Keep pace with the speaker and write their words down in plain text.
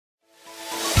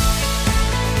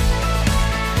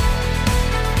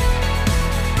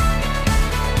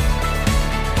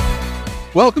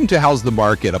Welcome to How's the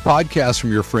Market, a podcast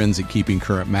from your friends at Keeping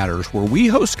Current Matters, where we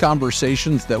host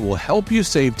conversations that will help you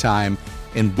save time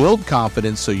and build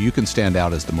confidence so you can stand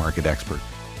out as the market expert.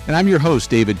 And I'm your host,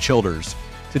 David Childers.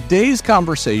 Today's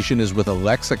conversation is with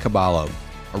Alexa Kebalo,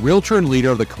 a realtor and leader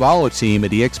of the Kebalo team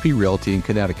at eXp Realty in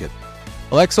Connecticut.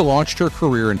 Alexa launched her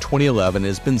career in 2011 and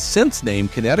has been since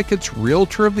named Connecticut's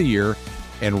Realtor of the Year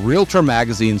and Realtor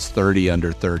Magazine's 30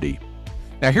 Under 30.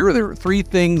 Now, here are the three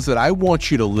things that I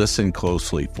want you to listen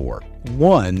closely for.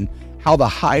 One, how the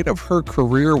height of her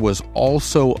career was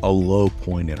also a low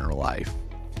point in her life.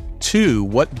 Two,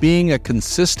 what being a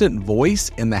consistent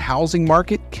voice in the housing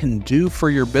market can do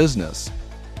for your business.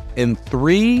 And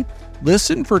three,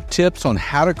 listen for tips on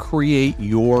how to create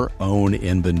your own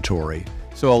inventory.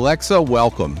 So Alexa,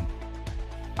 welcome.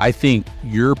 I think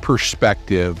your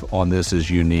perspective on this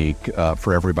is unique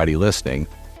for everybody listening.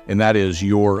 And that is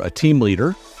you're a team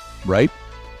leader, right?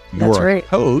 You're a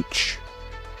coach.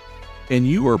 And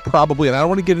you are probably, and I don't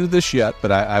want to get into this yet,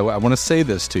 but I want to say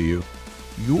this to you.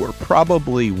 You are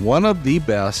probably one of the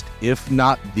best, if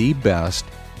not the best,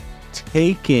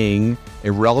 taking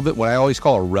a relevant, what I always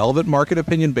call a relevant market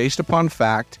opinion based upon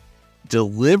fact,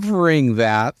 delivering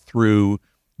that through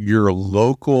your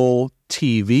local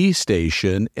TV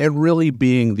station and really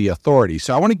being the authority.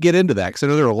 So I want to get into that because I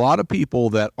know there are a lot of people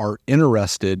that are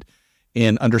interested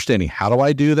in understanding, how do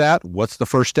I do that? What's the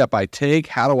first step I take?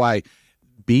 How do I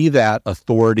be that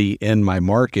authority in my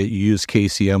market? You use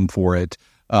KCM for it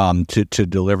to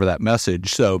deliver that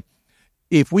message. So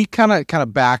if we kind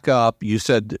of back up, you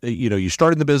said, you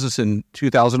started the business in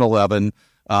 2011.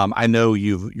 I know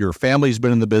your family's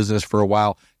been in the business for a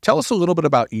while. Tell us a little bit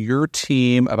about your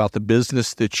team, about the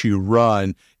business that you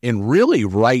run, and really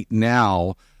right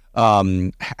now,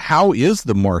 how is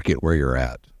the market where you're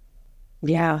at?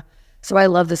 Yeah. So I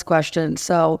love this question.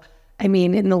 So, I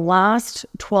mean, in the last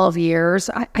 12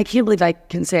 years, I can't believe I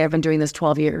can say I've been doing this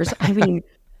 12 years. I mean,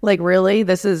 like really,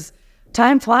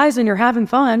 time flies when you're having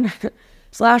fun.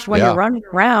 / when you're running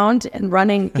around and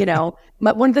running,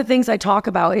 But one of the things I talk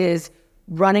about is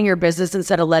running your business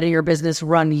instead of letting your business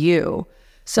run you.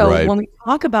 So when we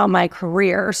talk about my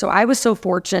career, so I was so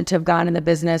fortunate to have gotten in the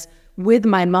business with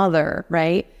my mother,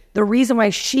 right? The reason why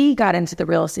she got into the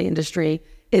real estate industry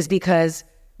is because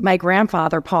my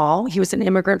grandfather, Paul, he was an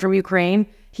immigrant from Ukraine.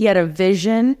 He had a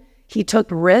vision. He took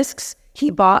risks.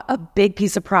 He bought a big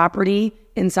piece of property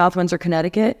in South Windsor,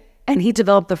 Connecticut, and he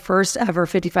developed the first ever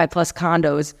 55 plus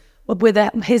condos with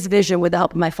his vision with the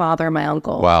help of my father and my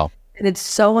uncle. Wow. And it's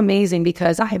so amazing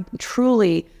because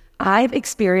I've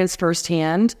experienced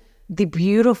firsthand the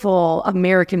beautiful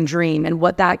American dream and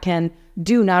what that can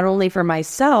do not only for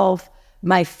myself,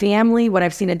 my family, what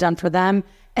I've seen it done for them.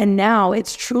 And now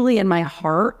it's truly in my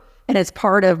heart and it's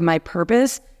part of my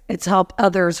purpose. It's helped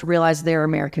others realize their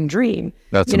American dream.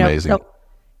 That's amazing. So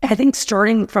I think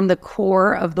starting from the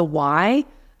core of the why,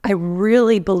 I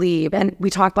really believe, and we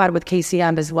talk about it with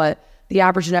KCM, is what the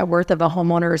average net worth of a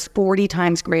homeowner is 40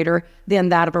 times greater than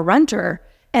that of a renter.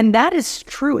 And that is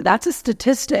true. That's a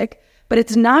statistic, but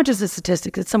it's not just a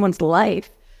statistic, it's someone's life.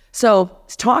 So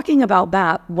talking about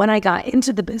that, when I got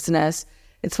into the business,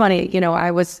 it's funny,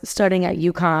 I was studying at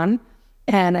UConn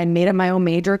and I made it my own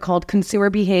major called consumer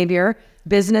behavior,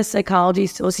 business psychology,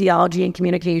 sociology, and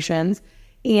communications.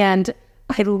 And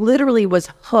I literally was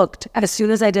hooked as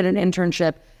soon as I did an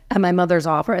internship at my mother's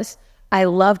office. I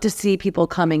love to see people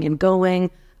coming and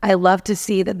going. I love to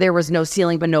see that there was no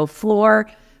ceiling but no floor.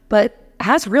 But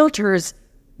as realtors,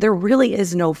 there really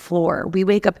is no floor. We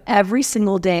wake up every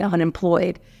single day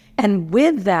unemployed. And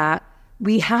with that,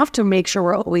 we have to make sure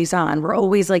we're always on. We're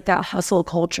always like that hustle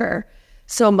culture.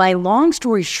 So my long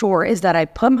story short is that I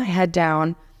put my head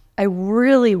down. I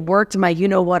really worked my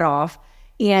you-know-what off.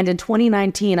 And in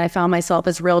 2019, I found myself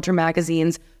as Realtor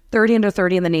Magazine's 30 Under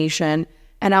 30 in the nation.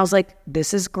 And I was like,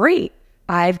 this is great.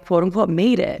 I've quote unquote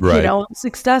made it, I'm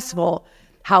successful.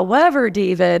 However,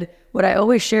 David, what I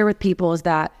always share with people is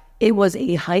that it was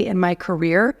a height in my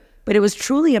career, but it was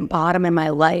truly a bottom in my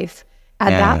life.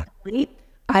 At that point,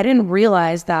 I didn't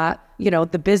realize that,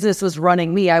 the business was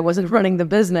running me. I wasn't running the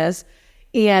business.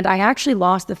 And I actually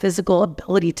lost the physical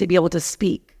ability to be able to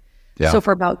speak. Yeah. So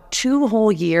for about 2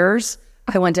 whole years,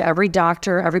 I went to every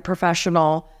doctor, every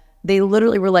professional. They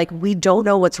literally were like, we don't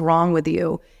know what's wrong with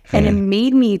you. And it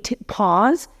made me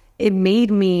pause. It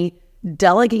made me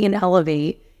delegate and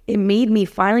elevate. It made me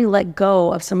finally let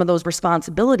go of some of those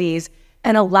responsibilities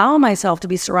and allow myself to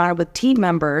be surrounded with team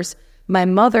members. My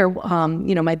mother,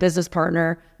 my business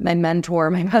partner, my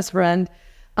mentor, my best friend,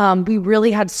 we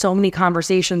really had so many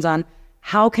conversations on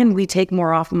how can we take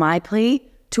more off my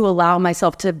plate to allow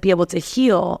myself to be able to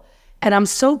heal. And I'm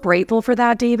so grateful for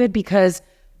that, David, because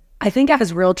I think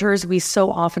as realtors, we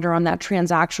so often are on that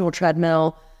transactional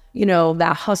treadmill,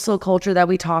 that hustle culture that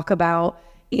we talk about.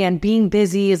 And being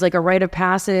busy is like a rite of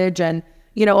passage. And,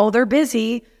 they're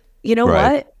busy. You know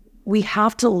what? We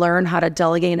have to learn how to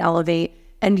delegate and elevate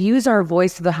and use our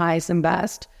voice to the highest and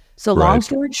best. So long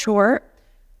story short,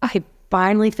 I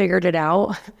finally figured it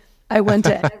out. I went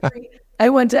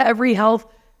to every health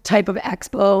type of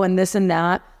expo and this and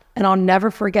that. And I'll never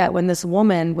forget when this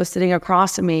woman was sitting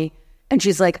across from me and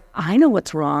she's like, I know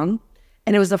what's wrong.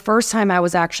 And it was the first time I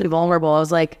was actually vulnerable. I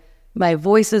was like, my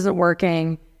voice isn't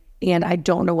working and I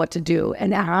don't know what to do.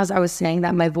 And as I was saying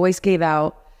that, my voice gave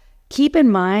out. Keep in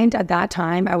mind, at that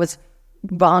time, I was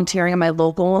volunteering in my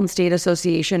local and state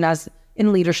association as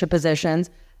in leadership positions.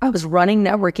 I was running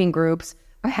networking groups.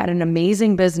 I had an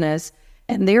amazing business.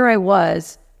 And there I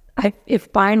was. It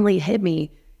finally hit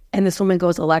me. And this woman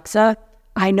goes, Alexa,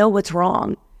 I know what's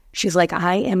wrong. She's like,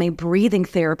 I am a breathing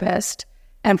therapist.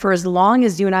 And for as long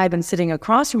as you and I have been sitting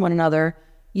across from one another,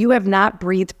 you have not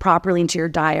breathed properly into your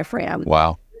diaphragm.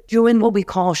 Wow. Doing what we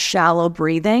call shallow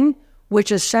breathing, which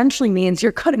essentially means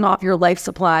you're cutting off your life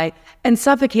supply and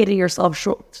suffocating yourself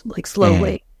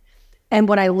slowly. And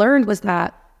what I learned was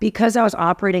that because I was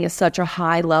operating at such a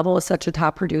high level, as such a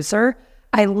top producer,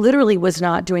 I literally was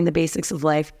not doing the basics of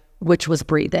life, which was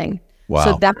breathing.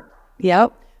 Wow.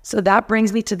 So that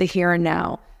brings me to the here and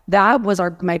now. That was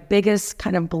my biggest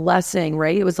kind of blessing,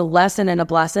 right? It was a lesson and a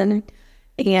blessing.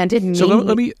 And it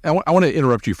made I want to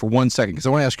interrupt you for 1 second because I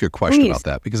want to ask you a question about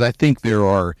that, because I think there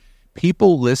are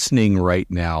people listening right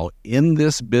now in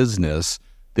this business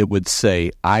that would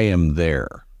say, I am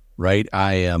there, right?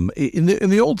 I am. In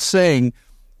the old saying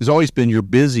has always been, you're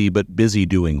busy, but busy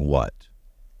doing what?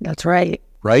 That's right.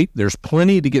 Right? There's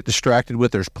plenty to get distracted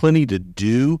with. There's plenty to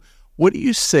do. What do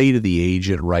you say to the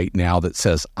agent right now that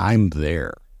says, I'm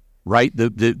there, right?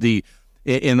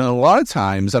 And a lot of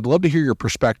times, I'd love to hear your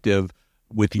perspective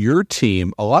with your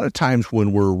team. A lot of times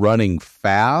when we're running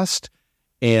fast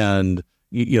and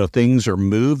things are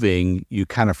moving, you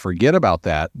kind of forget about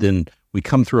that. Then we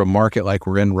come through a market like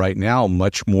we're in right now,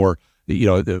 much more,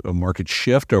 a market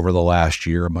shift over the last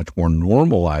year, a much more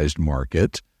normalized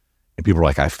market. And people are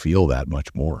like, I feel that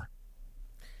much more.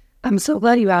 I'm so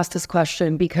glad you asked this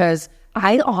question, because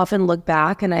I often look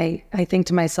back and I think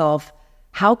to myself,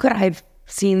 how could I have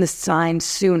seen the signs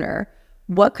sooner?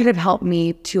 What could have helped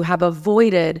me to have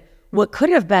avoided what could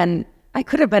have been, I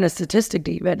could have been a statistic,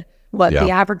 David. The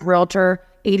average realtor,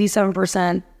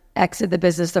 87% exit the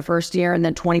business the first year and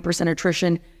then 20%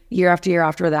 attrition year after year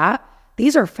after that.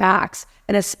 These are facts.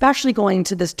 And especially going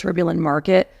into this turbulent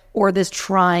market or this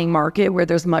trying market where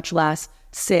there's much less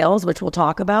sales, which we'll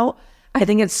talk about, I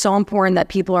think it's so important that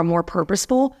people are more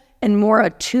purposeful and more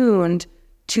attuned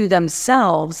to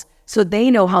themselves so they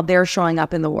know how they're showing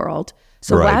up in the world.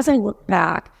 So as I look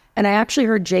back, and I actually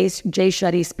heard Jay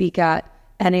Shetty speak at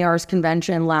NAR's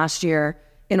convention last year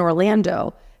in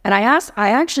Orlando. And I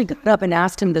actually got up and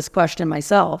asked him this question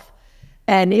myself.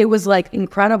 And it was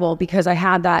incredible because I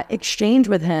had that exchange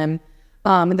with him.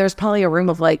 And there's probably a room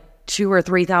of 2,000 or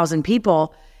 3,000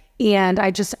 people. And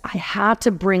I had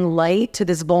to bring light to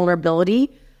this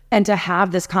vulnerability and to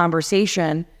have this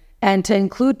conversation and to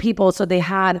include people so they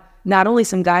had not only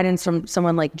some guidance from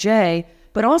someone like Jay,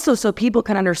 but also so people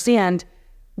can understand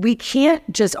we can't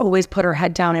just always put our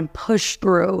head down and push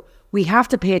through. We have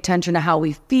to pay attention to how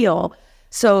we feel.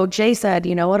 So Jay said,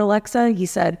 you know what, Alexa? He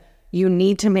said, you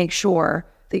need to make sure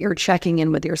that you're checking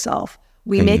in with yourself.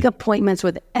 We make appointments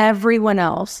with everyone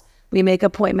else. We make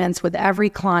appointments with every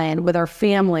client, with our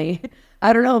family.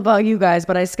 I don't know about you guys,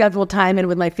 but I schedule time in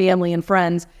with my family and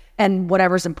friends and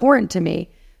whatever's important to me.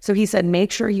 So he said,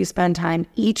 make sure you spend time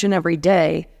each and every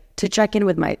day to check in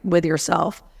with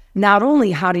yourself. Not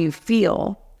only how do you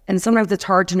feel, and sometimes it's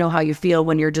hard to know how you feel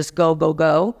when you're just go, go,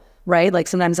 go, right?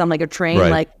 Sometimes I'm like a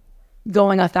train,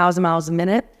 going 1,000 miles a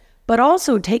minute, but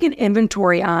also take an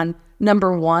inventory on,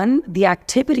 number one, the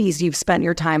activities you've spent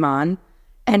your time on.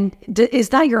 And is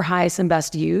that your highest and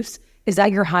best use? Is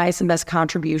that your highest and best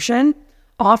contribution?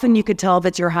 Often you could tell if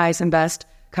it's your highest and best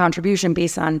contribution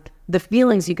based on the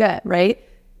feelings you get, right?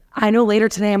 I know later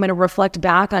today I'm going to reflect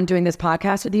back on doing this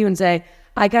podcast with you and say,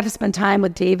 I got to spend time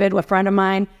with David, a friend of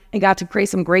mine, and got to create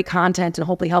some great content and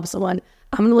hopefully help someone.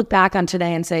 I'm going to look back on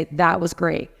today and say, that was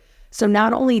great. So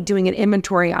not only doing an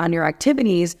inventory on your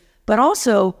activities, but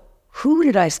also who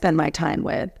did I spend my time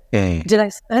with? Did I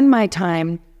spend my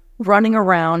time running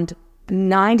around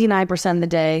 99% of the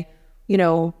day,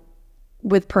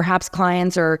 with perhaps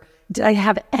clients, or did I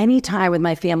have any time with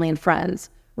my family and friends,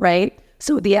 right?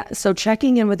 So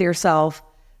checking in with yourself,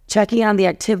 checking on the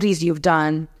activities you've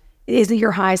done is it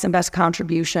your highest and best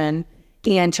contribution,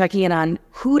 and checking in on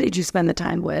who did you spend the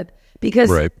time with?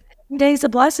 Because today's a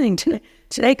blessing.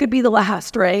 Today could be the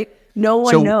last, right? No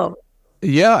one knows.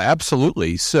 Yeah,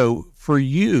 absolutely. So for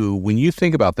you, when you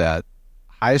think about that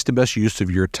highest and best use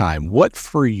of your time, what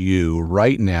for you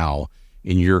right now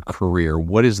in your career,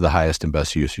 what is the highest and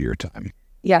best use of your time?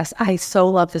 Yes, I so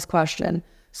love this question.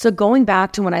 So going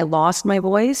back to when I lost my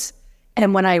voice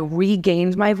and when I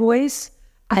regained my voice,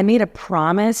 I made a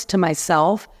promise to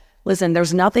myself, listen,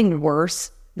 there's nothing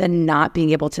worse than not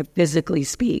being able to physically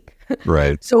speak.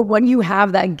 Right. So when you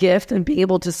have that gift and be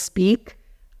able to speak,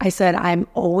 I said, I'm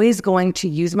always going to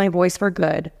use my voice for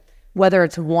good, whether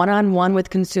it's one-on-one with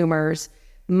consumers.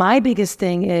 My biggest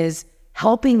thing is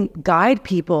helping guide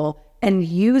people and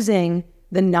using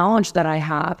the knowledge that I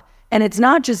have. And it's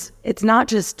not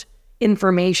just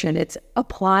information, it's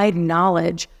applied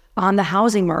knowledge on the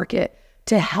housing market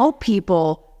to help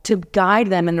people, to guide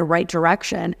them in the right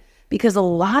direction. Because a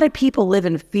lot of people live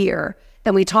in fear.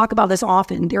 And we talk about this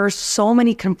often. There are so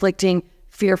many conflicting,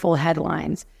 fearful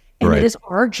headlines. And it is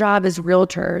our job as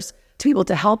realtors to be able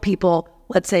to help people,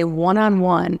 let's say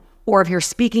one-on-one, or if you're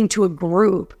speaking to a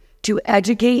group, to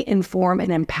educate, inform,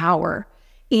 and empower.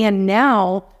 And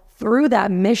now, through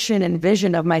that mission and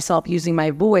vision of myself using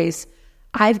my voice,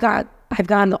 I've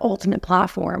gotten the ultimate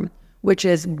platform, which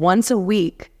is once a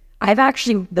week.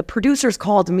 The producers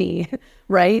called me,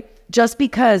 right? Just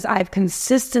because I've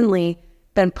consistently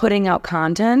been putting out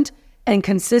content and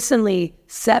consistently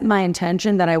set my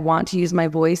intention that I want to use my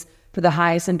voice for the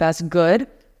highest and best good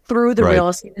through the real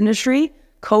estate industry,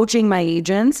 coaching my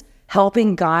agents,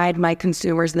 helping guide my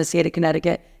consumers in the state of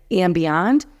Connecticut and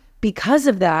beyond. Because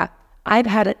of that, I've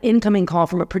had an incoming call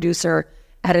from a producer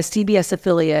at a CBS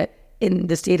affiliate in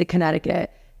the state of Connecticut.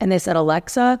 And they said,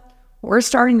 Alexa, we're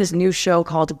starting this new show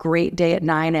called Great Day at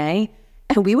 9A.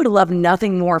 And we would love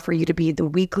nothing more for you to be the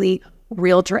weekly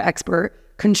realtor expert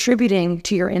contributing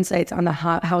to your insights on the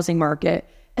housing market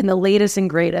and the latest and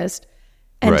greatest.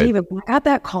 And David, when I got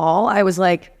that call, I was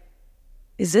like,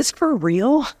 is this for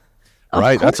real?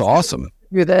 Right. That's awesome.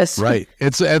 Do this. Right.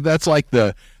 That's like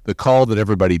the call that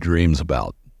everybody dreams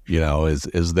about,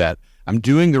 is that I'm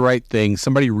doing the right thing.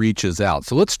 Somebody reaches out.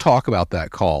 So let's talk about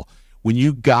that call. When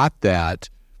you got that,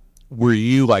 were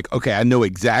you like, okay, I know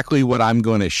exactly what I'm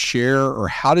going to share, or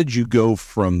how did you go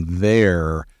from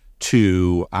there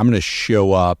to I'm going to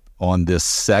show up on this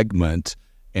segment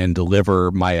and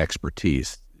deliver my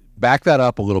expertise? Back that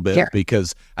up a little bit,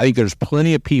 because I think there's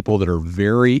plenty of people that are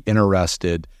very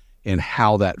interested in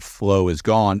how that flow is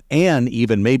gone, and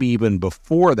maybe even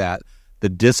before that, the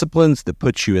disciplines that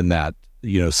put you in that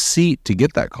seat to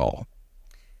get that call.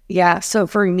 Yeah. So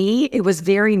for me, it was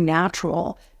very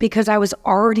natural because I was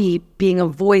already being a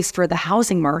voice for the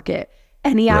housing market.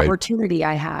 Any opportunity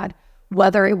I had,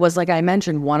 whether it was, like I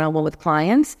mentioned, one-on-one with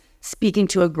clients, speaking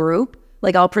to a group,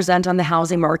 like I'll present on the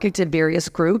housing market to various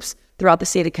groups throughout the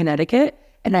state of Connecticut.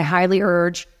 And I highly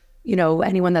urge,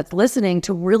 anyone that's listening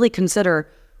to really consider,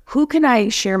 who can I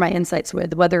share my insights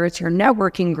with, whether it's your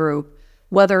networking group,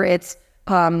 whether it's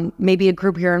maybe a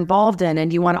group you're involved in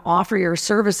and you want to offer your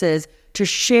services to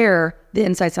share the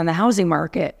insights on the housing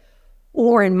market.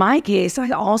 Or in my case, I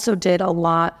also did a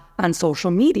lot on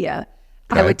social media.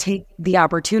 I would take the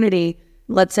opportunity,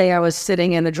 let's say I was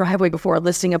sitting in the driveway before a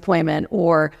listing appointment,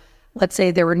 or let's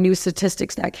say there were new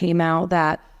statistics that came out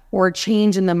or a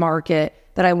change in the market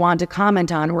that I wanted to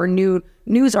comment on, or a new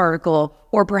news article,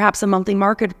 or perhaps a monthly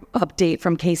market update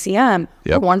from KCM,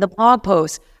 or one of the blog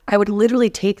posts. I would literally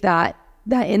take that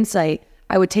insight.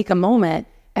 I would take a moment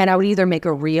and I would either make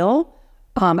a reel.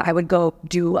 I would go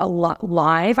do a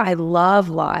live. I love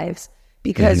lives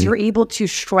because you're able to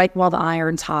strike while the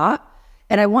iron's hot.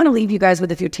 And I want to leave you guys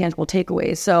with a few tangible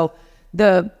takeaways. So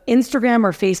the Instagram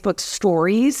or Facebook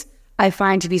stories I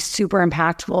find to be super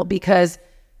impactful because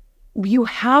you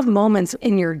have moments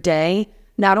in your day,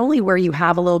 not only where you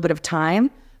have a little bit of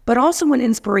time, but also when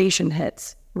inspiration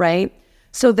hits, right?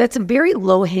 So that's a very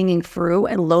low-hanging fruit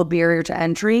and low barrier to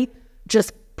entry,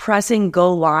 just pressing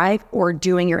go live or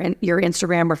doing your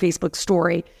Instagram or Facebook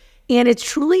story. And it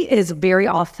truly is very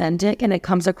authentic and it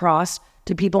comes across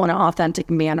to people in an authentic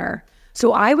manner.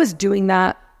 So I was doing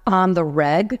that on the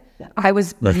reg. I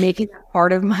was making that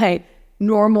part of my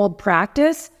normal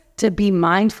practice to be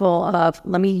mindful of,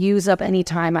 let me use up any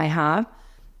time I have.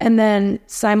 And then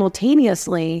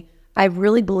simultaneously, I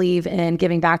really believe in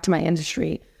giving back to my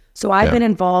industry. So I've been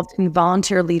involved in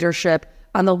volunteer leadership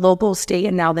on the local, state,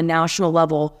 and now the national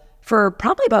level for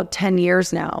probably about 10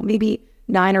 years now, maybe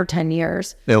 9 or 10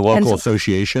 years. A local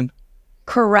association?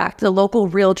 Correct. The local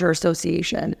realtor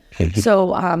association.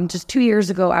 So just 2 years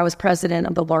ago, I was president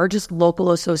of the largest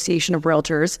local association of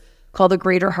realtors called the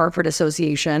Greater Hartford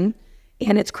Association.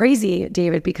 And it's crazy,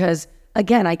 David, because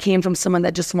again, I came from someone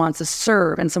that just wants to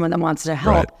serve and someone that wants to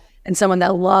help and someone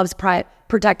that loves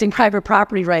protecting private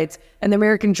property rights and the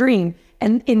American dream.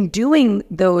 And in doing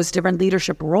those different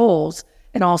leadership roles,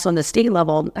 and also on the state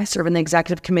level, I serve in the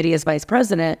executive committee as vice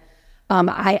president.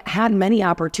 I had many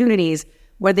opportunities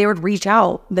where they would reach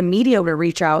out, the media would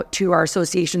reach out to our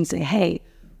association and say, hey,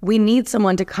 we need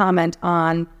someone to comment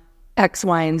on X,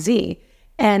 Y, and Z.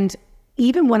 And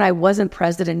even when I wasn't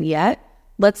president yet,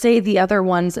 let's say the other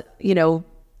ones,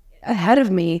 ahead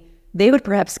of me, they would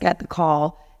perhaps get the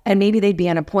call and maybe they'd be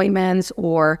on appointments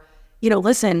or,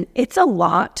 listen, it's a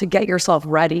lot to get yourself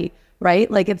ready,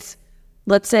 right? Like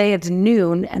let's say it's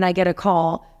noon and I get a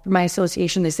call from my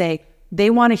association. They say, they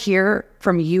want to hear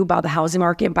from you about the housing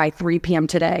market by 3 p.m.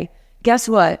 today. Guess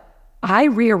what? I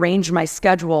rearranged my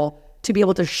schedule to be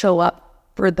able to show up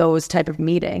for those type of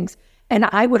meetings. And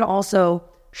I would also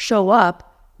show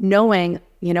up knowing,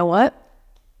 you know what?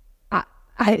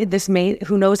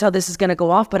 Who knows how this is going to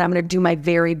go off, but I'm going to do my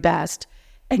very best.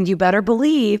 And you better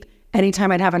believe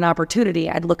anytime I'd have an opportunity,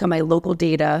 I'd look at my local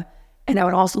data and I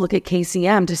would also look at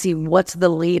KCM to see what's the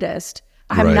latest.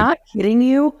 I'm not kidding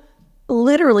you.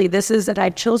 Literally, and I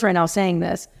have chills right now saying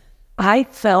this. I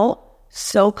felt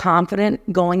so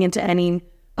confident going into any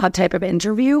type of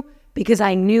interview because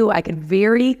I knew I could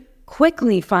very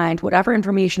quickly find whatever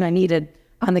information I needed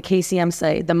on the KCM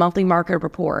site, the monthly market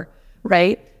report,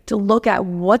 right? To look at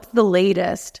what's the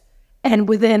latest. And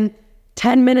within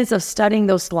 10 minutes of studying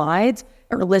those slides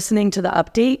or listening to the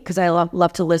update, because I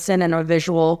love to listen and I'm a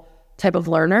visual type of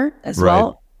learner as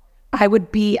well, I would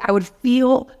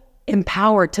feel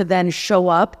empowered to then show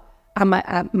up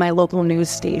at my local news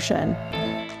station.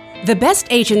 The best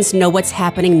agents know what's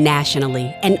happening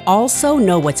nationally and also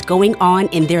know what's going on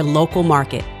in their local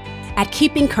market. At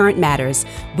Keeping Current Matters,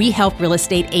 we help real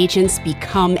estate agents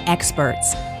become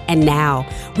experts. And now,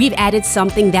 we've added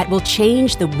something that will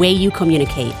change the way you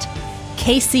communicate.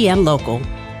 KCM Local.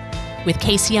 With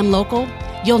KCM Local,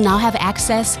 you'll now have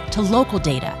access to local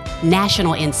data,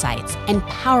 national insights, and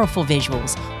powerful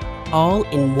visuals, all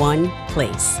in one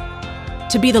place.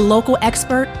 To be the local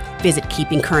expert, visit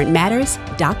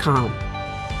keepingcurrentmatters.com.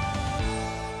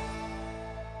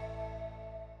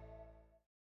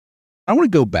 I want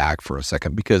to go back for a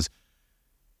second because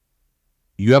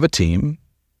you have a team,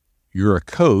 you're a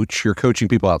coach, you're coaching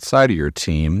people outside of your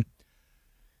team.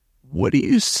 What do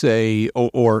you say,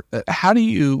 or how do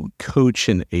you coach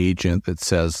an agent that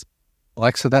says,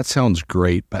 Alexa, that sounds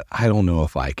great, but I don't know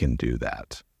if I can do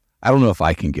that. I don't know if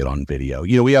I can get on video.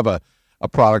 We have a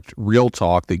product, Real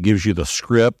Talk, that gives you the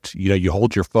script. You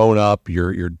hold your phone up,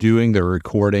 you're doing the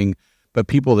recording, but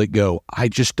people that go, I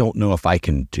just don't know if I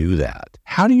can do that.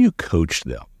 How do you coach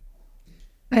them?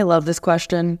 I love this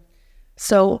question.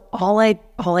 So all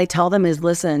I tell them is,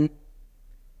 listen,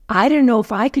 I didn't know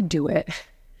if I could do it.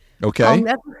 Okay.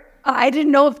 I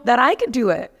didn't know that I could do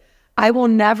it. I will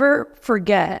never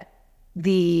forget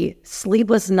the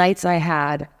sleepless nights I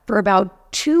had for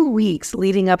about 2 weeks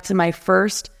leading up to my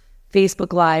first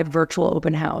Facebook Live virtual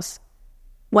open house.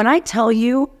 When I tell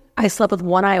you I slept with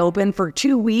one eye open for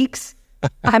 2 weeks,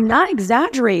 I'm not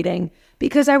exaggerating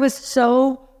because I was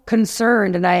so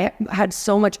concerned and I had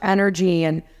so much energy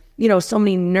and, so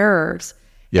many nerves.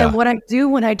 Yeah. And what I do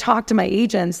when I talk to my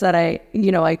agents that I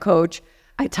coach,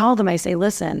 I tell them, I say,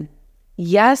 listen,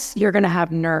 yes, you're going to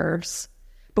have nerves,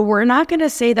 but we're not going to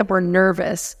say that we're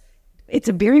nervous. It's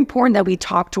very important that we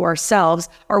talk to ourselves.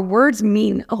 Our words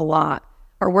mean a lot.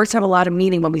 Our words have a lot of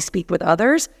meaning when we speak with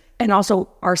others and also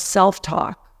our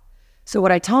self-talk. So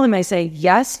what I tell them, I say,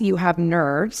 yes, you have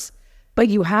nerves, but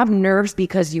you have nerves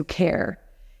because you care.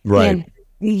 Right. And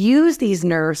use these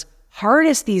nerves,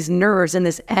 harness these nerves and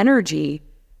this energy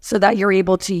so that you're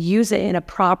able to use it in a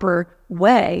proper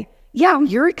way. Yeah,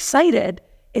 you're excited.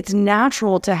 It's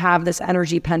natural to have this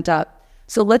energy pent up.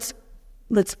 So let's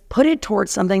put it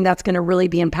towards something that's going to really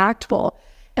be impactful.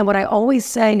 And what I always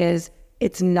say is,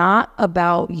 it's not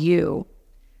about you.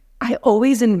 I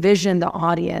always envision the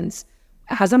audience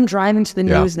as I'm driving to the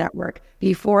news network,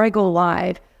 before I go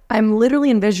live, I'm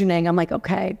literally envisioning, I'm like,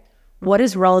 okay, what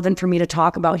is relevant for me to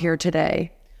talk about here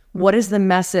today? What is the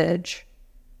message?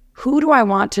 Who do I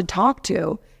want to talk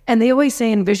to? And they always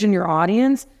say envision your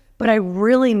audience, but I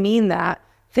really mean that.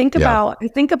 Think about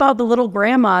the little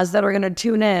grandmas that are going to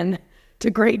tune in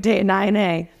to Great Day at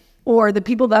 9A, or the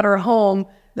people that are home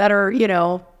that are,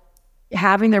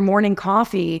 having their morning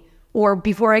coffee. Or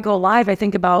before I go live, I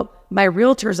think about my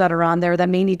realtors that are on there that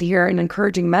may need to hear an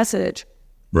encouraging message.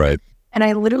 Right. And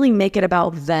I literally make it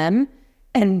about them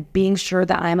and being sure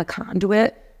that I'm a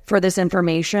conduit for this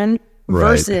information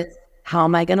versus how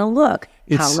am I going to look?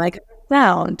 How am I going to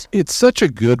sound? It's such a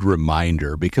good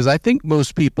reminder because I think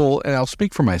most people, and I'll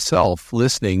speak for myself,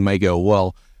 listening may go,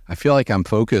 well, I feel like I'm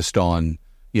focused on,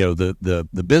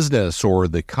 the business or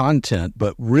the content,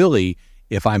 but really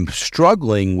if I'm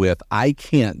struggling with, I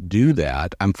can't do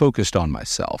that, I'm focused on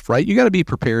myself, right? You got to be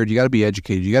prepared. You got to be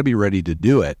educated. You got to be ready to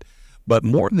do it. But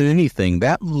more than anything,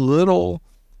 that little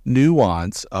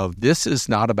nuance of this is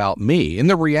not about me. And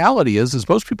the reality is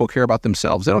most people care about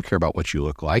themselves. They don't care about what you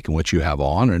look like and what you have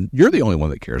on. And you're the only one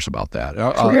that cares about that,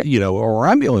 or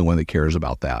I'm the only one that cares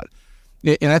about that.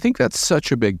 And I think that's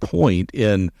such a big point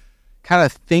in kind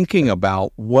of thinking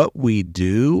about what we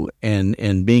do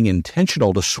and being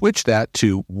intentional to switch that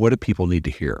to what do people need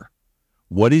to hear?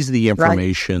 What is the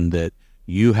information that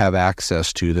you have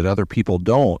access to that other people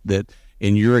don't, that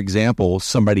in your example,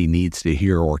 somebody needs to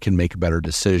hear or can make a better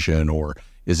decision or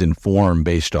is informed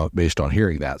based on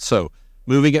hearing that. So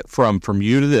moving it from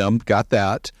you to them, got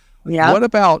that. Yeah. What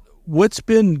about what's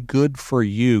been good for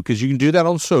you? Because you can do that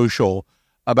on social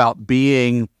about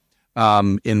being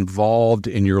involved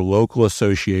in your local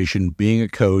association, being a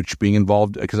coach, being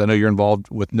involved, because I know you're involved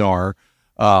with NAR,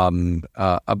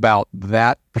 about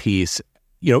that piece,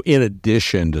 in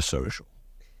addition to social.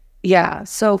 Yeah.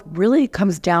 So really it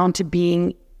comes down to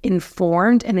being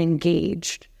informed and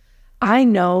engaged. I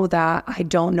know that I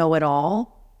don't know it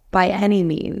all by any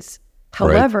means.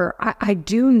 However, I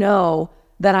do know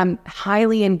that I'm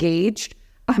highly engaged.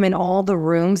 I'm in all the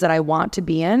rooms that I want to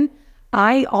be in.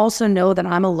 I also know that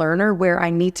I'm a learner where I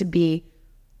need to be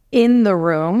in the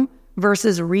room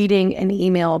versus reading an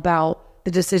email about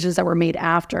the decisions that were made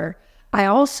after. I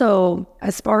also,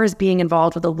 as far as being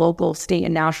involved with the local, state,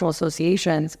 and national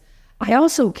associations, I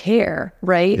also care,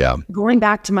 right? Yeah. Going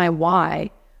back to my why,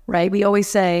 right? We always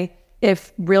say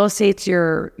if real estate's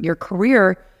your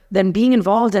career, then being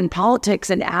involved in politics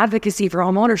and advocacy for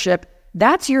home ownership,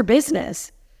 that's your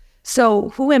business. So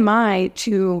who am I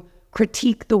to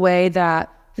critique the way that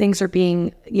things are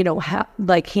being,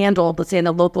 handled, let's say in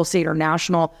the local, state, or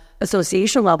national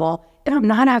association level, if I'm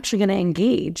not actually going to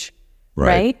engage,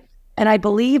 right? And I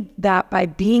believe that by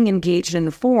being engaged and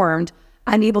informed,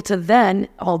 I'm able to then,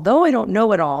 although I don't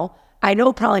know it all, I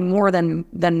know probably more than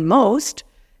most,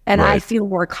 and I feel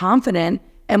more confident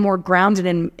and more grounded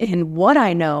in what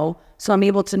I know. So I'm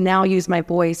able to now use my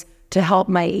voice to help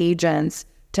my agents,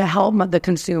 to help the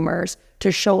consumers,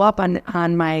 to show up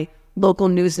on my local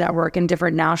news network and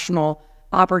different national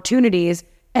opportunities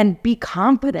and be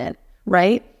confident,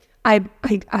 right?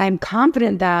 I'm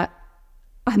confident that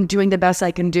I'm doing the best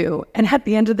I can do. And at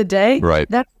the end of the day,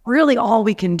 that's really all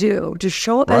we can do, to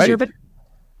show up as your...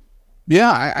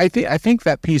 Yeah, I think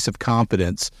that piece of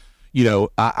confidence,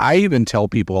 I even tell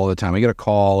people all the time, I get a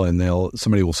call and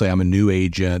somebody will say, I'm a new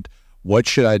agent. What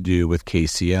should I do with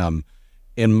KCM?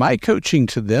 And my coaching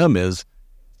to them is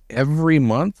every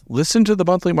month, listen to the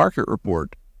monthly market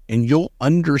report and you'll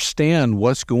understand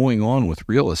what's going on with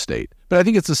real estate. But I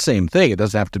think it's the same thing. It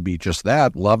doesn't have to be just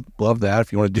that. Love that.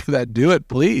 If you want to do that, do it,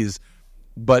 please.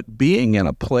 But being in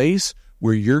a place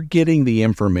where you're getting the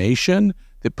information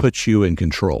that puts you in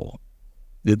control.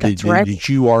 That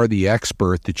you are the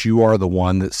expert, that you are the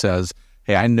one that says,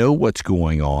 hey, I know what's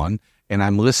going on and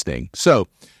I'm listening. So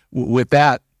with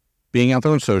that, being out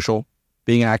there on social,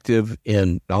 being active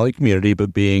in not only community,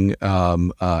 but being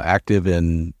active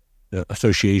in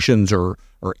associations or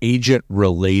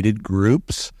agent-related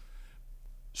groups.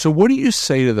 So what do you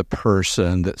say to the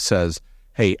person that says,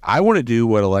 hey, I want to do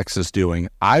what Alexa's doing.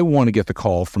 I want to get the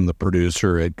call from the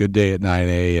producer at Good Day at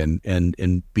 9A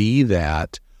and be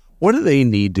that. What do they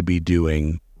need to be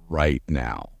doing right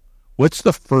now? What's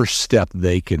the first step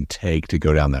they can take to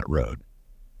go down that road?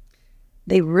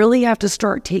 They really have to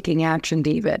start taking action,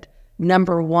 David.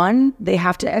 Number one, they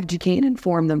have to educate and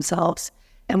inform themselves.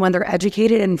 And when they're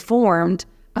educated and informed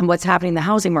on what's happening in the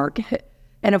housing market,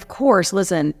 and of course,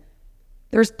 listen,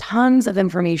 there's tons of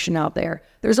information out there.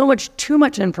 There's too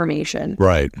much information.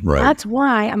 Right. That's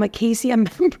why I'm a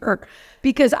KCM member,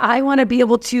 because I want to be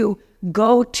able to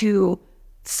go to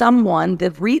someone,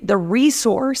 the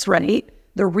resource, right?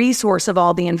 The resource of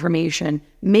all the information,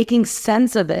 making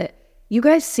sense of it. You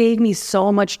guys save me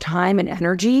so much time and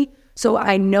energy. So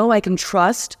I know I can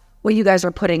trust what you guys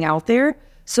are putting out there.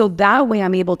 So that way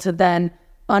I'm able to then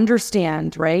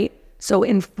understand, right? So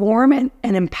inform and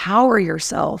empower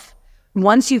yourself.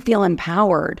 Once you feel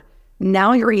empowered,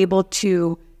 now you're able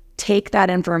to take that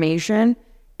information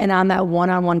and on that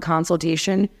one-on-one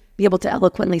consultation, be able to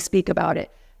eloquently speak about it.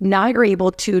 Now you're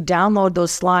able to download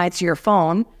those slides to your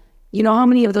phone You know how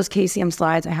many of those KCM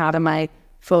slides I have in my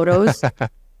photos?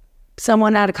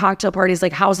 Someone at a cocktail party is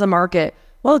like, how's the market?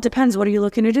 Well, it depends. What are you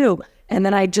looking to do? And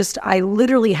then I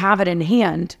literally have it in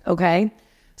hand. Okay.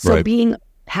 So Right.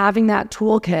 having that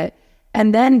toolkit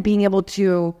and then being able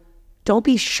to, don't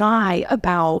be shy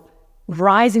about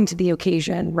rising to the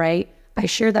occasion, right? I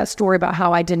shared that story about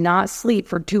how I did not sleep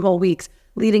for 2 whole weeks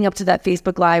leading up to that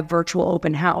Facebook Live virtual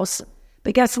open house.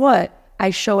 But guess what? I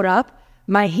showed up.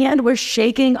 My hand was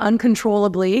shaking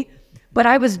uncontrollably, but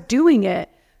I was doing it.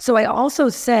 So I also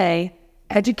say,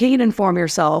 educate and inform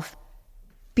yourself.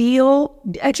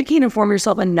 Educate and inform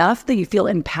yourself enough that you feel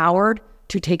empowered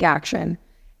to take action.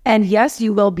 And yes,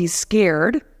 you will be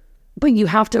scared, but you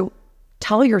have to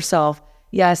tell yourself,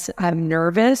 yes, I'm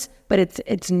nervous, but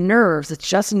it's nerves. It's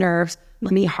just nerves.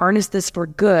 Let me harness this for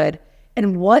good.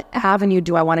 And what avenue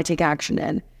do I want to take action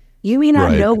in? You may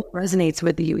not know what resonates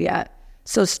with you yet.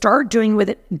 So start doing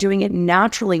it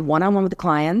naturally one-on-one with the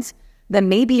clients. Then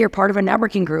maybe you're part of a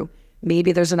networking group.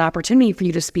 Maybe there's an opportunity for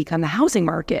you to speak on the housing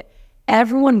market.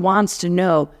 Everyone wants to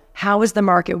know, how is the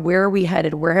market? Where are we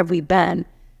headed? Where have we been?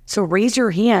 So raise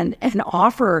your hand and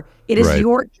offer. It is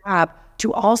your job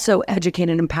to also educate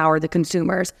and empower the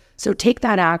consumers. So take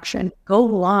that action, go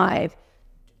live,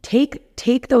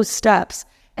 take those steps,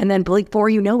 and then before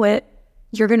you know it,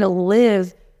 you're going to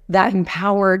live that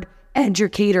empowered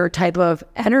educator type of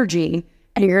energy,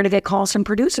 and you're going to get calls from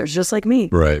producers just like me.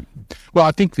 Right. Well,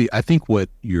 I think what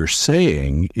you're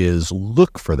saying is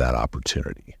look for that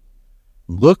opportunity.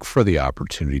 Look for the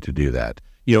opportunity to do that.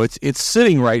 You know, it's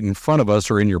sitting right in front of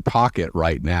us or in your pocket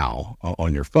right now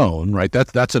on your phone, right?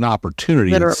 That's an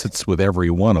opportunity that sits with every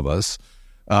one of us.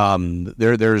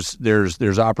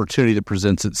 There's opportunity that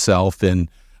presents itself in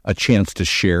a chance to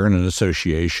share in an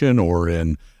association or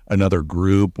in another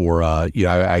group, or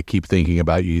I keep thinking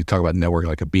about, you talk about networking,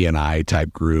 like a BNI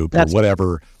type group or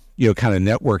whatever, kind of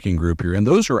networking group you're in.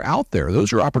 Those are out there.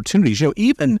 Those are opportunities.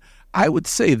 Even I would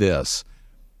say this: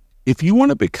 if you want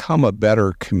to become a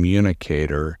better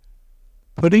communicator,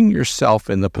 putting yourself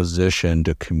in the position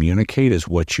to communicate is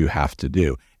what you have to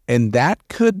do. And that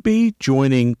could be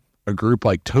joining a group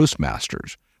like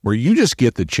Toastmasters, where you just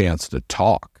get the chance to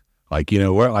talk. I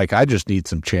just need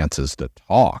some chances to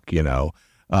talk, and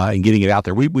getting it out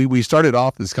there. We started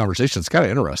off this conversation. It's kind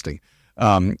of interesting.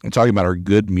 Talking about our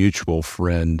good mutual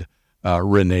friend,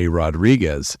 Renee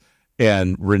Rodriguez.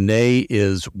 And Renee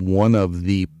is one of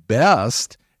the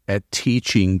best at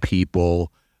teaching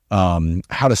people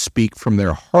how to speak from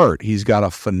their heart. He's got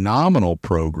a phenomenal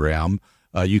program.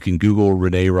 You can Google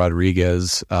Renee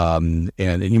Rodriguez, and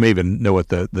you may even know what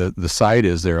the site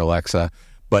is there, Alexa.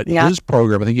 But his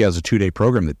program, I think he has a 2-day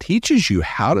program that teaches you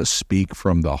how to speak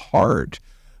from the heart.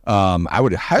 I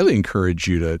would highly encourage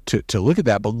you to look at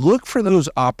that, but look for those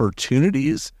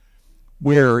opportunities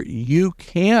where you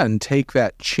can take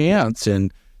that chance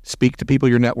and speak to people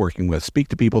you're networking with, speak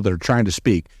to people that are trying to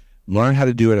speak, learn how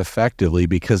to do it effectively,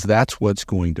 because that's what's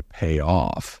going to pay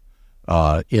off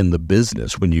in the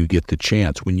business when you get the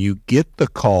chance. When you get the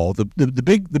call, the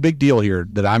big deal here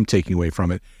that I'm taking away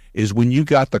from it is when you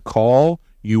got the call,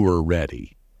 you were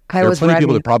ready. There are plenty of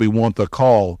people that probably want the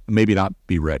call, maybe not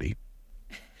be ready.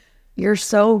 You're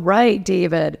so right,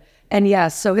 David. And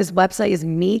yes, so his website is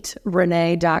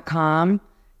meetrene.com,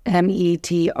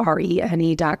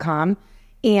 metrene.com.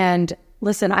 And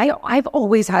listen, I've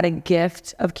always had a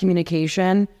gift of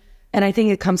communication, and I think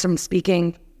it comes from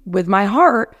speaking with my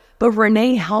heart. But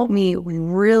Renee helped me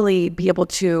really be able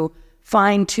to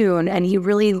fine tune, and he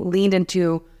really leaned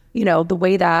into, the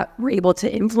way that we're able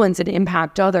to influence and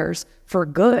impact others for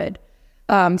good.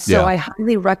 I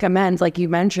highly recommend, like you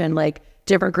mentioned, like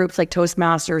different groups like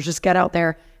Toastmasters, just get out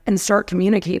there and start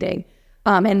communicating,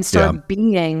 and start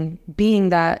being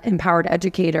that empowered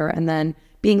educator, and then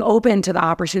being open to the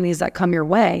opportunities that come your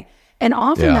way. And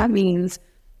often that means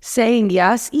saying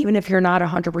yes, even if you're not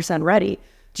 100% ready.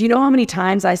 Do you know how many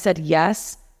times I said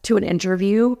yes to an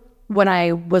interview when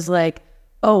I was like,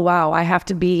 oh, wow, I have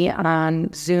to be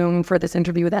on Zoom for this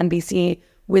interview with NBC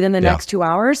within the next 2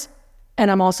 hours?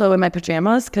 And I'm also in my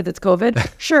pajamas because it's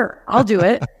COVID. Sure, I'll do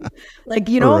it.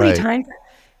 How many times,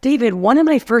 David, one of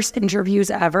my first interviews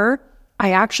ever,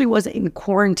 I actually was in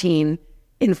quarantine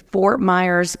in Fort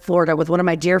Myers, Florida with one of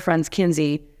my dear friends,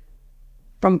 Kinsey,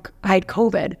 I had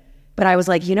COVID. But I was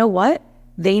like, you know what?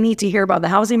 They need to hear about the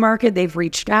housing market. They've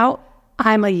reached out.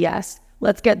 I'm a yes.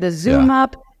 Let's get the Zoom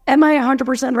up. Am I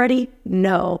 100% ready?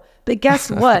 No. But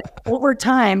guess what? Over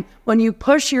time, when you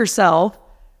push yourself,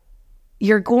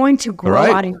 you're going to grow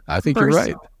out of your I think you're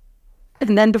right.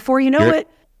 And then before you know it,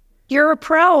 you're a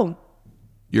pro.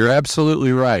 You're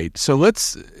absolutely right. So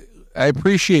let's I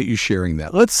appreciate you sharing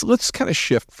that. Let's kind of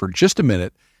shift for just a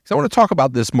minute, because I want to talk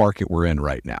about this market we're in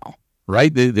right now,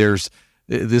 right? This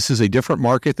is a different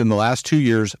market than the last 2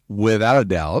 years, without a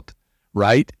doubt,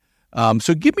 right?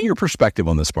 So give me your perspective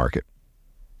on this market.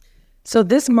 So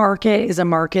this market is a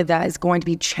market that is going to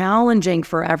be challenging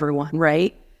for everyone,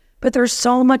 right? But there's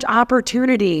so much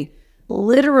opportunity.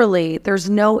 Literally, there's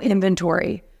no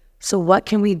inventory. So what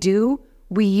can we do?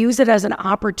 We use it as an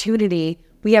opportunity.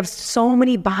 We have so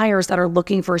many buyers that are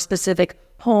looking for a specific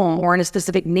home or in a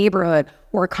specific neighborhood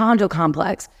or a condo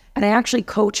complex. And I actually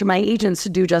coach my agents to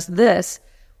do just this.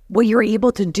 What you're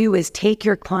able to do is take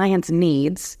your client's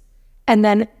needs and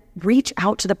then reach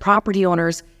out to the property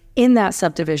owners in that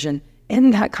subdivision,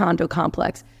 in that condo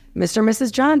complex. Mr. and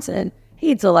Mrs. Johnson,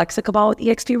 hey, it's Alexa Kebalo with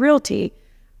eXp Realty.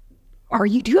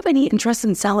 Do you have any interest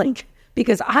in selling?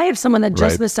 Because I have someone that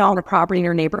just missed out on a property in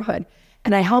your neighborhood.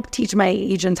 And I help teach my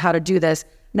agents how to do this,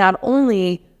 not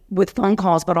only with phone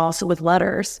calls, but also with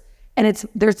letters. And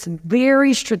there's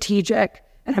very strategic.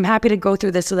 And I'm happy to go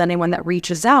through this with anyone that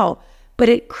reaches out, but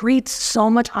it creates so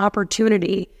much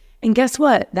opportunity. And guess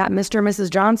what? That Mr. and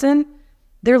Mrs. Johnson,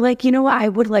 they're like, you know what? I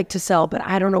would like to sell, but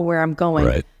I don't know where I'm going.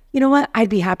 Right. You know what? I'd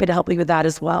be happy to help you with that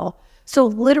as well. So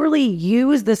literally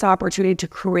use this opportunity to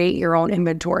create your own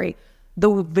inventory.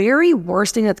 The very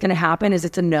worst thing that's going to happen is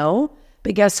it's a no.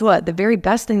 But guess what? The very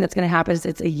best thing that's going to happen is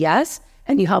it's a yes,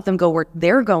 and you help them go where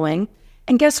they're going.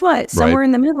 And guess what? Somewhere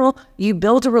in the middle, you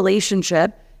build a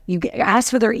relationship, you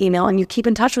ask for their email, and you keep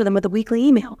in touch with them with a weekly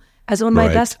email. As one of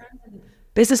my best friends and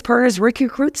business partners, Ricky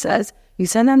Crute, says, you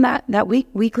send them that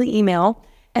weekly email.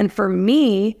 And for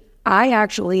me, I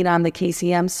actually lean on the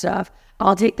KCM stuff.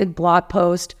 I'll take the blog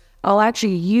post. I'll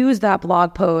actually use that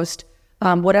blog post,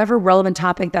 whatever relevant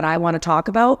topic that I want to talk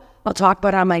about, I'll talk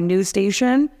about it on my news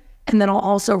station. And then I'll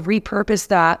also repurpose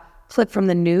that clip from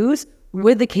the news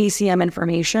with the KCM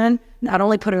information, not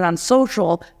only put it on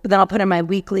social, but then I'll put in my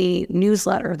weekly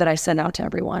newsletter that I send out to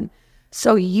everyone.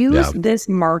 So use this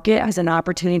market as an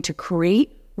opportunity to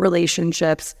create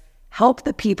relationships, help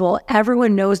the people.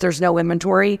 Everyone knows there's no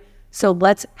inventory. So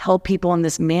let's help people in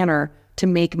this manner to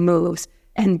make moves.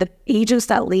 And the agents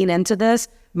that lean into this,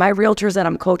 my realtors that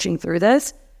I'm coaching through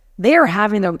this, they are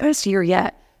having their best year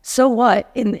yet. So what?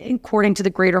 According to the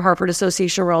Greater Hartford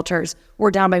Association of Realtors, we're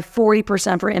down by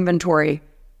 40% for inventory.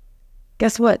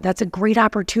 Guess what? That's a great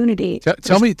opportunity.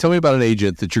 Tell me about an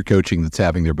agent that you're coaching that's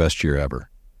having their best year ever.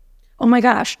 Oh my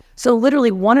gosh. So literally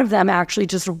one of them actually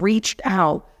just reached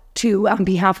out to, on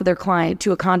behalf of their client,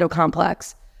 to a condo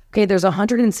complex. Okay, there's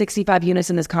 165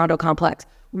 units in this condo complex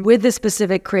with this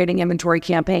specific creating inventory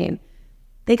campaign.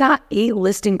 They got 8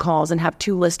 listing calls and have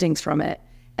 2 listings from it.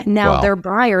 And now their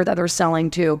buyer that they're selling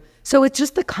to. So it's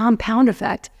just the compound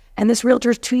effect. And this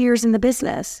realtor's 2 years in the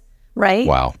business, right?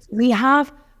 Wow. We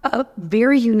have a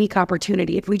very unique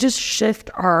opportunity. If we just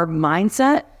shift our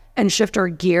mindset and shift our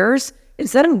gears,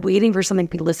 instead of waiting for something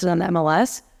to be listed on the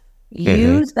MLS,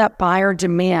 use that buyer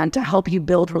demand to help you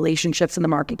build relationships in the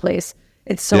marketplace.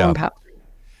 It's so empowering.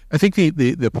 I think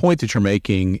the point that you're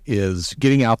making is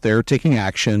getting out there, taking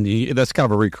action. That's kind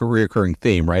of a recurring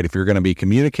theme, right? If you're going to be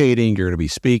communicating, you're going to be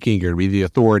speaking, you're going to be the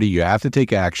authority, you have to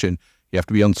take action. You have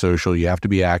to be on social. You have to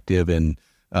be active in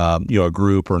a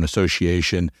group or an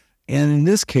association. And in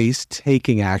this case,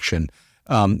 taking action.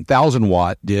 1000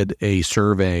 Watt did a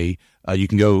survey. You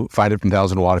can go find it from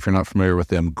 1000 Watt if you're not familiar with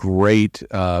them. Great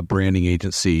branding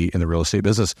agency in the real estate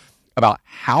business, about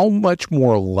how much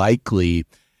more likely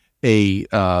a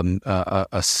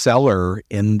seller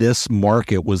in this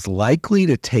market was likely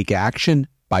to take action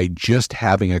by just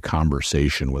having a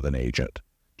conversation with an agent,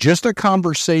 just a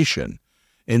conversation.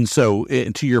 And so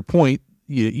to your point,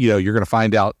 you're going to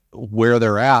find out where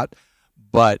they're at,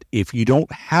 but if you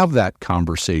don't have that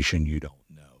conversation, you don't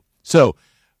know. So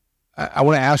I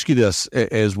want to ask you this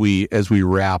as we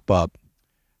wrap up.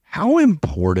 How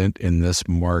important in this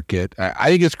market, I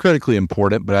think it's critically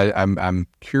important, but I'm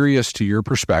curious to your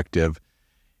perspective,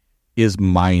 is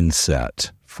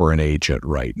mindset for an agent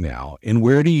right now? And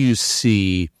where do you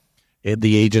see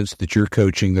the agents that you're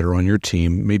coaching that are on your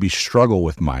team maybe struggle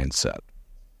with mindset?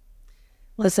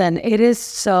 Listen, it is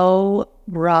so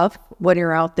rough when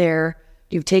you're out there.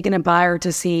 You've taken a buyer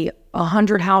to see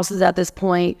 100 houses at this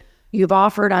point. You've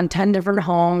offered on 10 different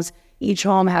homes. Each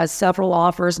home has several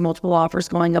offers, multiple offers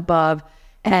going above,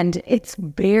 and it's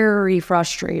very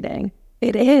frustrating.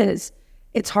 It is.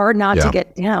 It's hard not to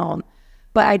get down.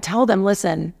 But I tell them,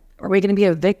 listen, are we going to be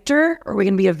a victor or are we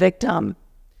going to be a victim?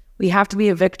 We have to be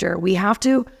a victor.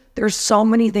 There's so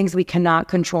many things we cannot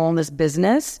control in this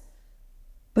business,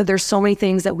 but there's so many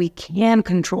things that we can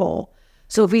control.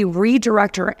 So if we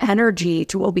redirect our energy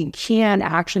to what we can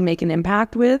actually make an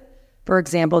impact with, for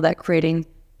example, that creating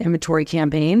inventory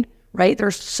campaign, right?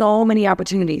 There's so many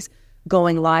opportunities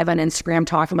going live on Instagram,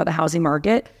 talking about the housing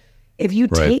market. If you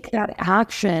take that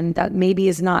action that maybe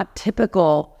is not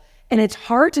typical, and it's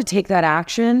hard to take that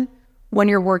action when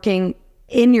you're working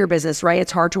in your business, right?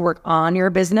 It's hard to work on your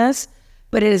business,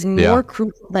 but it is more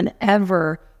crucial than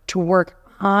ever to work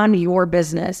on your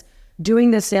business,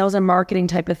 doing the sales and marketing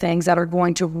type of things that are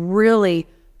going to really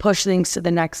push things to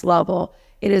the next level.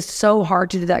 It is so hard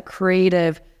to do that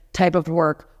creative type of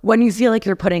work when you feel like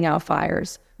you're putting out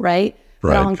fires, right?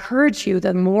 But I'll encourage you,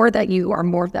 the more that you are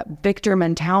more of that victor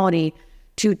mentality,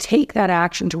 to take that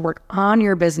action to work on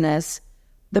your business,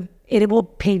 it will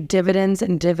pay dividends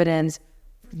and dividends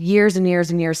years and years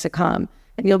and years to come.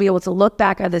 And you'll be able to look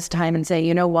back at this time and say,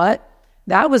 you know what?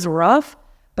 That was rough,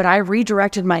 but I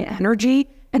redirected my energy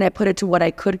and I put it to what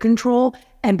I could control.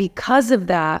 And because of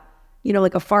that, you know,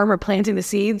 like a farmer planting the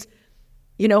seeds,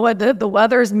 you know what? The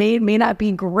weather's may not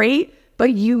be great,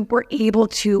 but you were able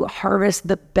to harvest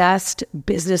the best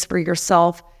business for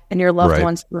yourself and your loved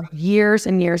ones for years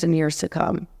and years and years to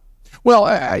come. Well,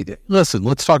 listen,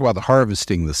 let's talk about the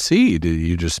harvesting the seed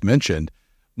you just mentioned.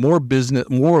 More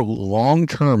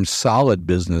long-term solid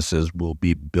businesses will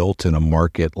be built in a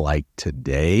market like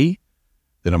today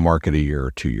than a market a year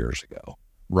or 2 years ago,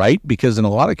 right? Because in a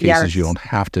lot of cases, you don't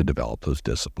have to develop those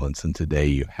disciplines, and today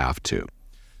you have to.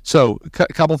 So a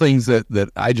couple things that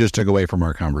I just took away from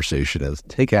our conversation is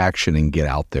take action and get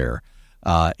out there,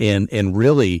 and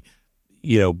really,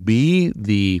 you know, be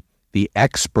the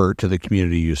expert to the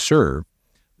community you serve.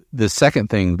 The second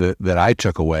thing that I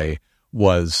took away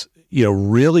was, you know,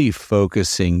 really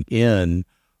focusing in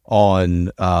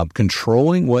on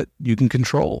controlling what you can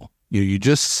control. You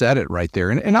just said it right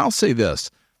there. And I'll say this,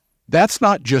 that's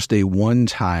not just a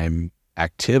one-time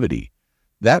activity.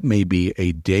 That may be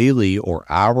a daily or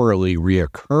hourly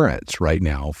reoccurrence right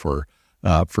now for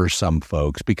some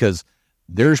folks, because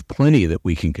there's plenty that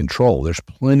we can control. There's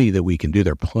plenty that we can do.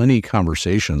 There are plenty of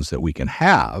conversations that we can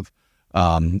have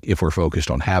if we're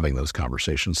focused on having those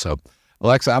conversations. So,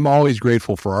 Alexa, I'm always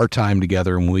grateful for our time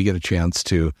together and when we get a chance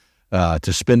to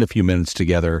spend a few minutes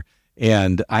together.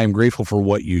 And I'm grateful for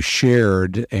what you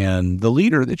shared and the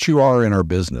leader that you are in our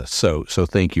business. So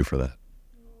thank you for that.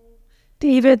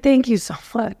 David, thank you so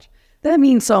much. That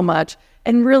means so much.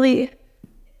 And really,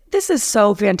 this is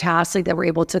so fantastic that we're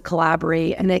able to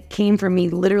collaborate. And it came from me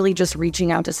literally just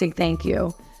reaching out to say thank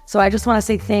you. So I just want to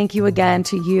say thank you again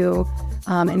to you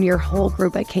and your whole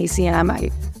group at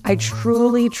KCM. I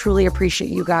truly, truly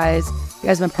appreciate you guys. You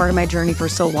guys have been part of my journey for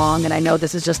so long, and I know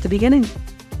this is just the beginning.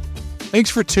 Thanks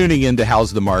for tuning in to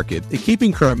How's the Market. At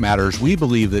Keeping Current Matters, we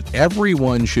believe that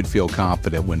everyone should feel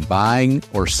confident when buying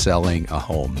or selling a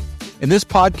home. And this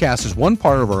podcast is one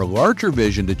part of our larger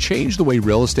vision to change the way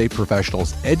real estate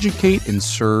professionals educate and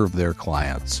serve their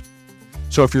clients.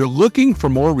 So if you're looking for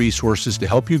more resources to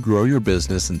help you grow your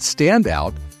business and stand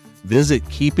out, visit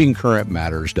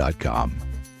keepingcurrentmatters.com.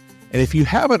 And if you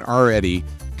haven't already,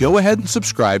 go ahead and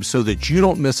subscribe so that you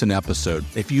don't miss an episode.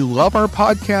 If you love our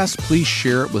podcast, please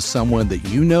share it with someone that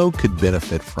you know could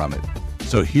benefit from it.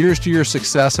 So here's to your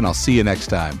success, and I'll see you next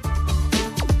time.